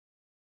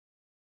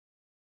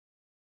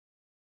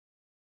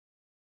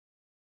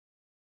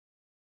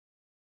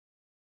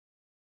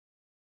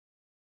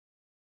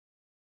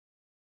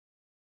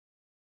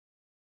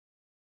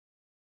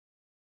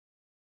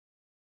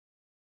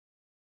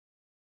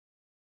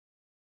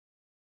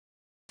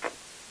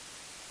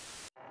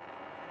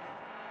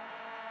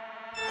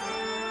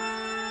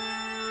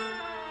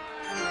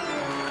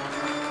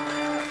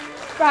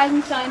Rise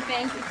and shine,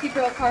 fans. It's your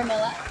girl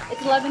Carmilla.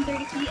 It's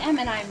 11:30 p.m.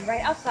 and I'm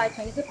right outside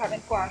Tony's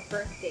apartment for our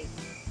first date.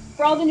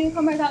 For all the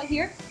newcomers out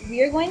here,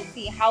 we are going to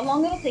see how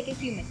long it'll take a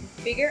human to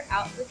figure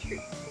out the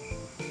truth.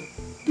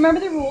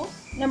 Remember the rules.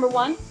 Number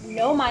 1,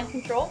 no mind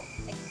control,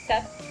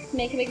 except to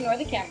make him ignore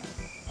the cameras.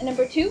 And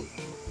number 2,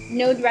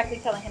 no directly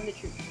telling him the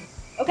truth.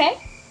 Okay?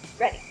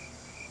 Ready.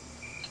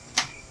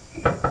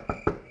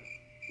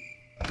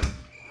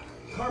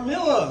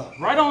 Carmilla!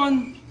 Right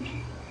on!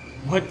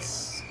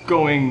 What's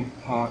going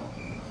on?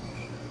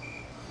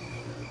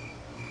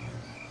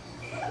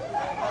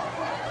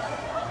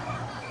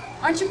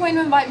 Aren't you going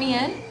to invite me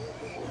in?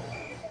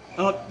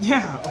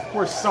 Yeah, of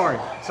course, sorry.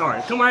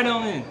 Come right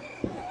on in.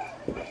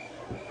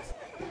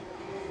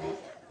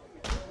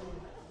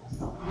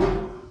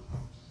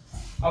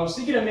 I was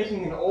thinking of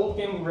making an old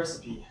family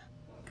recipe.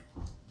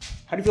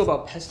 How do you feel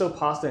about pesto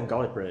pasta and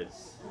garlic bread?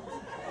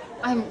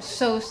 I'm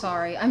so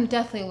sorry. I'm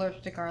deathly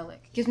allergic to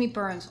garlic. It gives me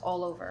burns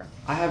all over.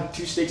 I have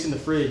 2 steaks in the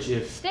fridge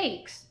if...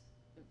 Steaks?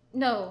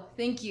 No,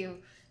 thank you.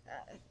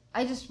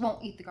 I just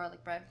won't eat the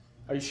garlic bread.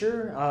 Are you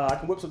sure? I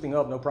can whip something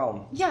up, no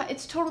problem. Yeah,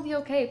 it's totally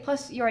okay.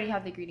 Plus, you already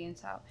have the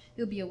ingredients out.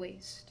 It'll be a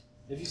waste.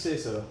 If you say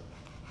so.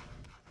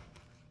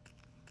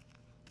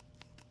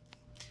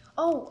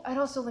 Oh, I'd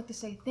also like to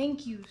say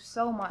thank you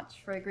so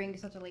much for agreeing to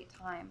such a late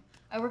time.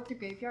 I work the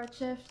graveyard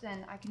shift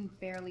and I can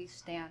barely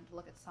stand to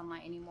look at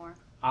sunlight anymore.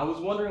 I was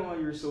wondering why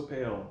you were so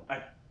pale.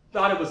 I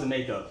thought it was the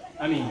makeup.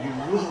 I mean, you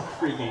look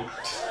freaking...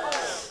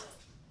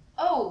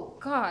 Oh,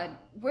 God.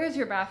 Where's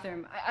your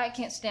bathroom? I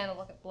can't stand to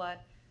look at blood.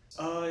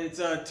 It's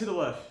to the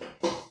left.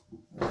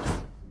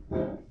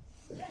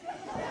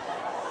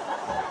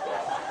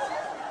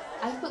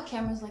 I've put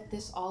cameras like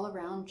this all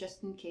around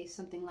just in case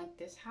something like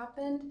this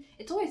happened.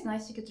 It's always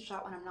nice to get the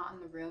shot when I'm not in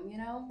the room, you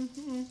know?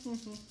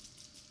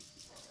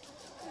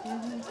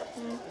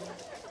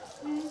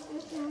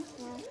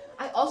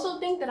 I also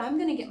think that I'm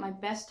gonna get my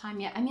best time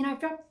yet. I mean,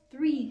 I've dropped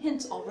 3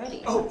 hints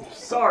already. Oh,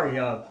 sorry,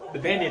 the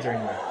band-aids are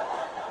in there.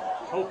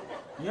 Oh,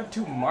 you have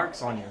 2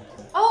 marks on you.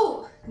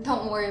 Oh,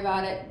 don't worry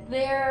about it.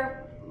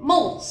 They're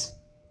moles.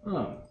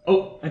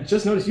 Oh, I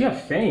just noticed you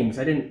have fangs.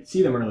 I didn't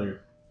see them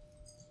earlier.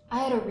 I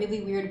had a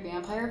really weird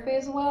vampire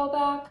phase a while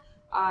back.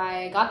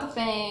 I got the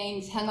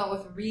fangs, hung out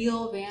with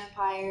real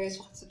vampires,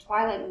 watched the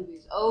Twilight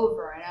movies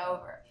over and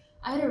over.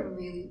 I had a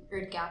really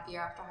weird gap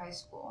year after high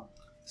school.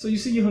 So you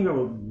see you hung out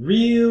with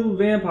real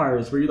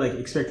vampires. Were you like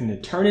expecting to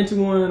turn into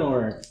one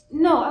or?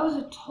 No, I was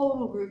a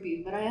total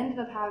groupie, but I ended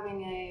up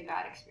having a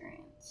bad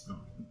experience. Oh,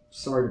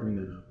 sorry to bring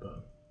that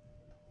up.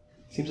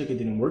 Seems like it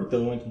didn't work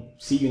though. I can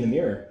see you in the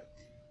mirror.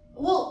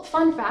 Well,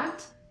 fun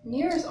fact,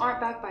 mirrors aren't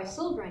backed by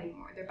silver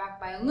anymore. They're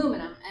backed by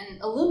aluminum, and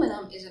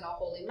aluminum isn't a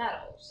holy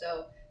metal.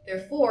 So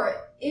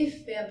therefore,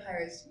 if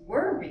vampires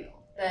were real,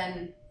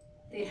 then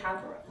they'd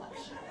have a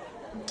reflection.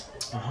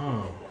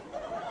 Uh-huh.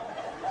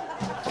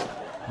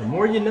 The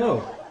more you know.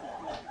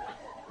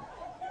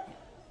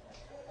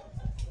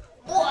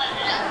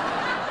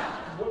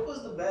 What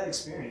was the bad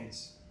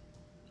experience?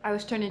 I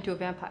was turned into a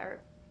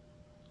vampire.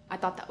 I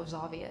thought that was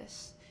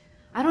obvious.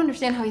 I don't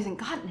understand how he hasn't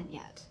gotten it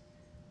yet.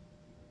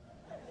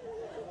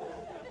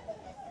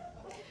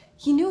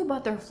 He knew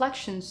about the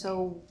reflection,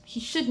 so he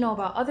should know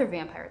about other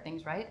vampire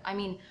things, right? I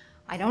mean,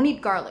 I don't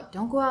eat garlic,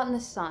 don't go out in the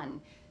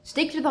sun.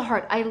 Stake to the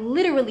heart, I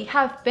literally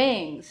have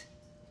fangs.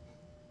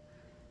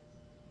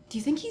 Do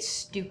you think he's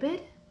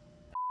stupid?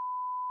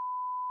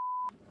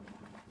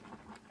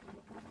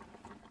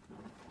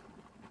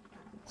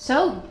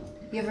 So,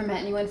 you ever met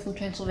anyone from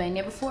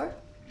Transylvania before?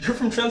 You're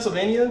from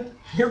Transylvania?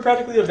 You're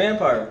practically a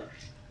vampire.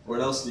 What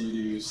else do you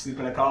do? Sleep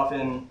in a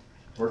coffin?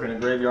 Work in a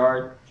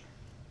graveyard?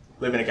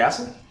 Live in a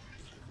castle?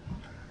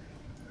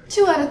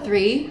 2 out of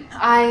 3.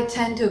 I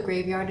tend to a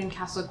graveyard and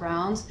castle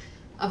grounds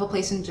of a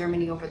place in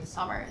Germany over the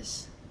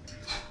summers.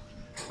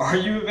 Are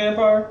you a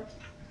vampire?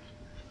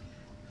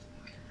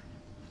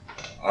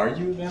 Are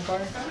you a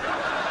vampire?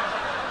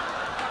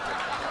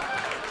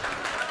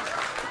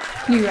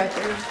 New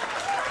record.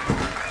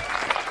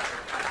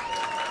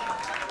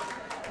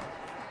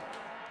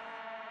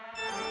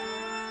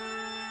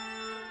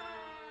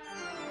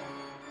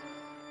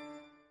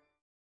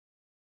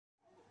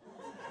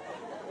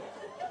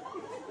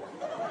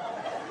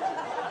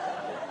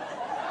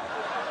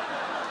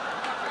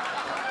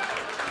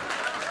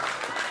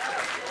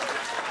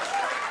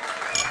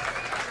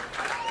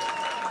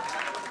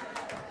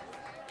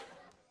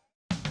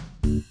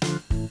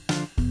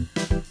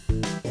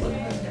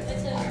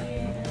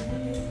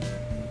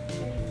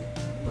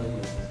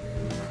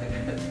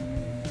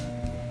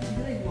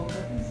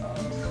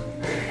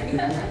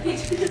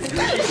 You're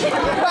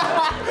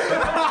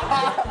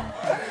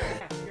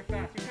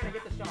fast. You kind of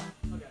get the shot.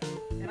 Okay.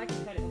 And I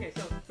can cut it. Okay,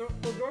 so close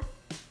the door.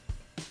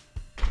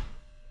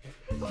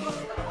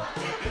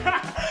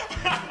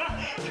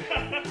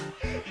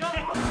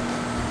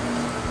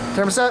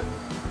 Thermostat?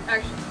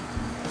 Action.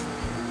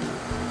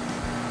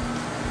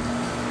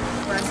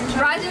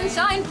 Rise and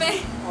shine,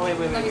 Faye. Oh,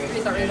 wait. Let me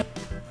restart.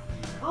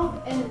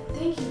 Oh, and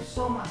thank you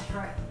so much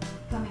for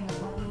coming and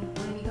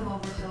letting me come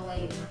over so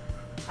late.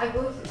 I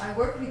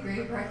work the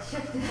graveyard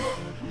shift.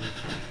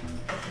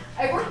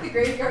 I work the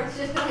graveyard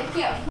shift and I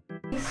can't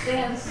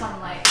stand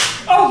sunlight.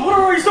 Oh, what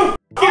are you so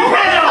pale?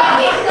 Why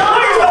are you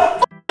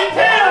so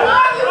pale?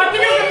 I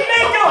think it's the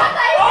makeup.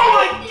 Oh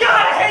my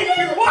god, I hate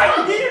you. Why are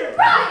you here?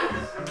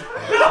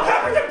 Bell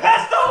peppers and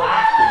pesto.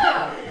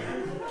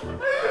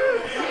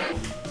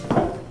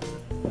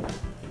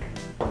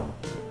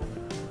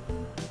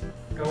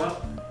 Go up.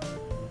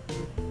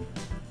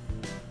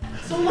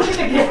 So look at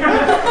the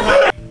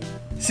camera.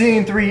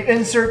 Scene 3,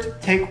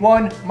 insert, take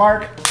 1,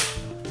 mark.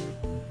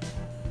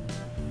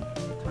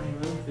 Toni,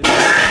 move.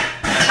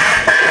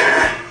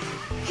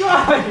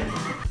 God!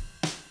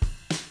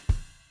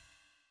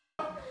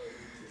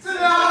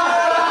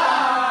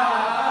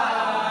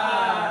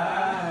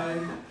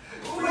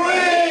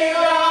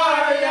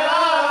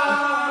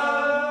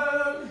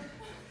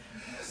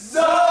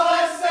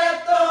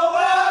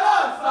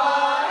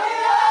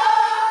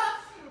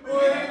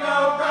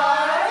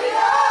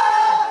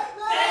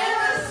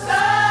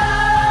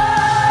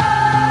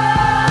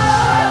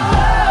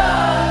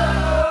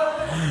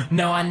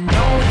 No, I know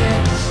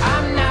that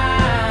I'm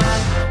not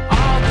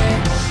all that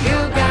you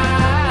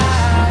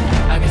got.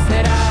 I guess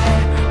that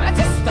I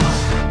just thought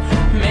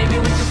maybe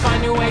we could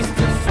find new ways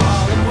to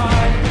fall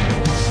apart.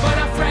 But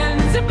our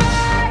friends are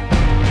back,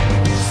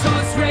 so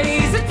let's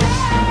raise a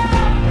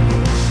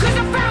toast. 'Cause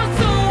I found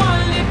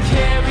someone to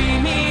carry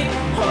me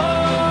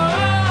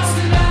home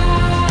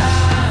tonight.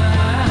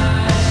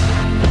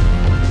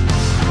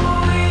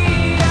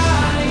 We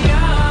are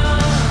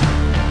young,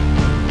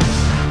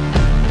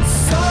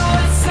 so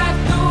let's set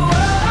the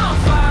world on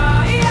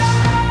fire.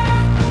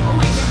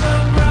 We can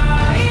burn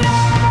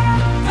brighter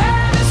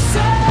than the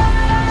sun.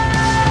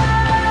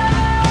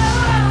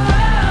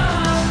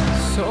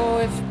 So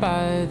if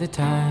by the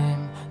time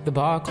the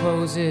bar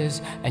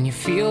closes and you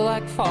feel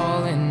like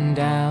falling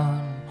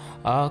down,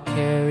 I'll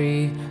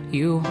carry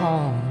you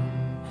home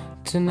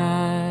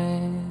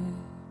tonight.